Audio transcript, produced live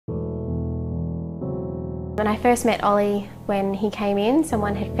When I first met Ollie, when he came in,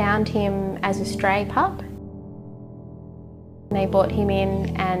 someone had found him as a stray pup. They brought him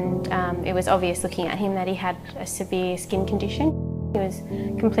in and it was obvious looking at him that he had a severe skin condition. He was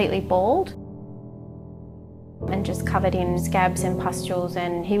completely bald and just covered in scabs and pustules,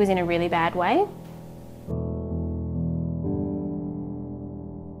 and he was in a really bad way.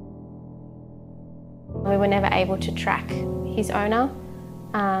 We were never able to track his owner,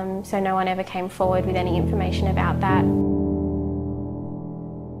 so no one ever came forward with any information about that.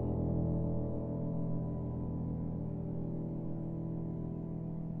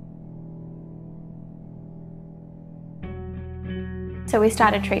 So we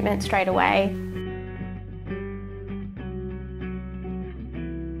started treatment straight away.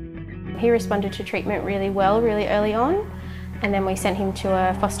 He responded to treatment really well, really early on, and then we sent him to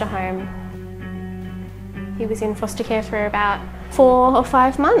a foster home. He was in foster care for about 4 or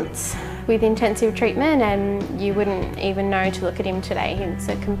 5 months with intensive treatment, and you wouldn't even know to look at him today. He's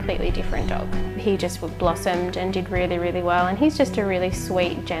a completely different dog. He just blossomed and did really, really well, and he's just a really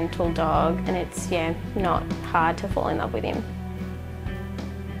sweet, gentle dog, and it's, yeah, not hard to fall in love with him.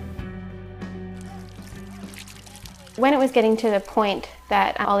 When it was getting to the point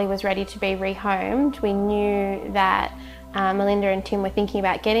that Ollie was ready to be rehomed, we knew that Melinda and Tim were thinking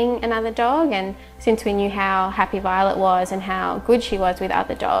about getting another dog, and since we knew how happy Violet was and how good she was with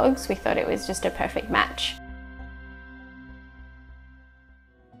other dogs, we thought it was just a perfect match.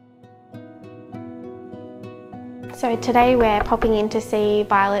 So today we're popping in to see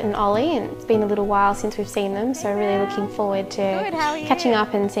Violet and Ollie, and it's been a little while since we've seen them, so really looking forward to catching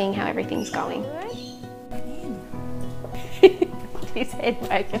up and seeing how everything's going. His head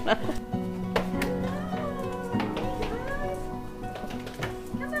woken up.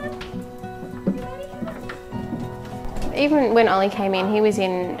 Even when Ollie came in, he was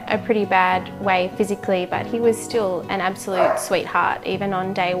in a pretty bad way physically, but he was still an absolute sweetheart, even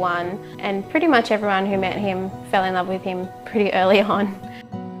on day one. And pretty much everyone who met him fell in love with him pretty early on.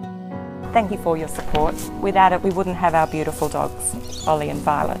 Thank you for your support. Without it, we wouldn't have our beautiful dogs, Ollie and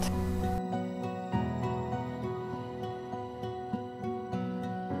Violet.